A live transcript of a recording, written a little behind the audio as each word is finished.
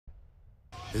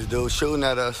This dude shooting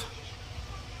at us.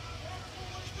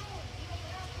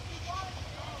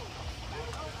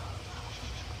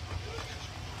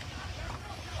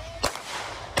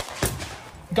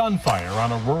 Gunfire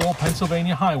on a rural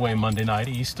Pennsylvania highway Monday night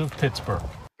east of Pittsburgh.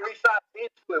 3 shots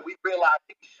into it, we realized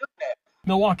he was shooting at us.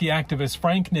 Milwaukee activists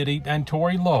Frank Nitti and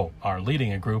Tori Lowe are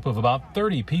leading a group of about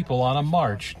 30 people on a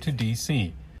march to D.C.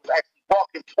 He was actually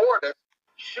walking toward us,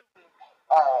 shooting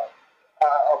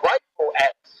a rifle at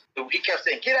us. He kept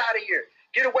saying, "Get out of here,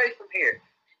 get away from here,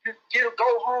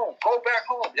 go home, go back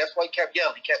home." That's why he kept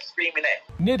yelling, he kept screaming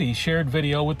at me. Nitti shared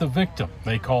video with the victim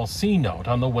they call C-Note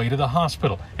on the way to the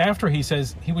hospital after he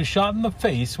says he was shot in the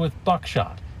face with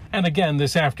buckshot. And again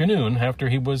this afternoon after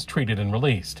he was treated and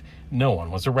released. No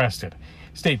one was arrested.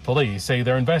 State police say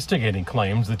they're investigating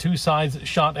claims the two sides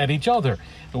shot at each other,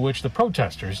 which the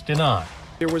protesters deny.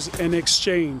 There was an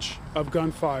exchange of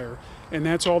gunfire, and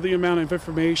that's all the amount of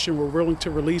information we're willing to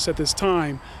release at this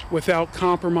time without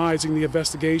compromising the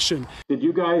investigation. Did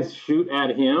you guys shoot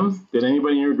at him? Did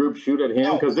anybody in your group shoot at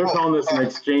him? Because they're calling this an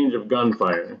exchange of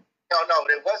gunfire. No,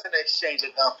 there wasn't an exchange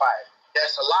of gunfire.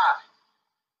 That's a lie.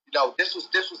 You know, this was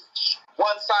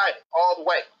one-sided all the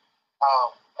way.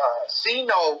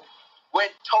 C-Note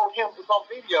told him, it was on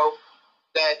video,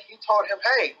 that he told him,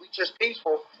 "Hey, we just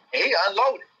peaceful," and he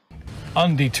unloaded.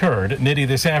 Undeterred, Nitti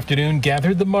this afternoon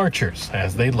gathered the marchers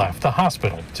as they left the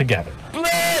hospital together.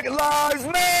 Black Lives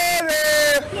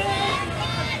Matter!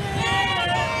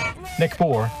 Nick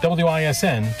Bohr,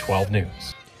 WISN 12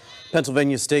 News.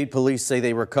 Pennsylvania State Police say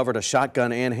they recovered a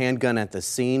shotgun and handgun at the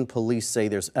scene. Police say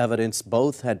there's evidence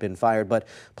both had been fired, but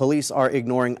police are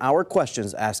ignoring our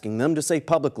questions, asking them to say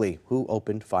publicly who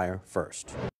opened fire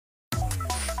first.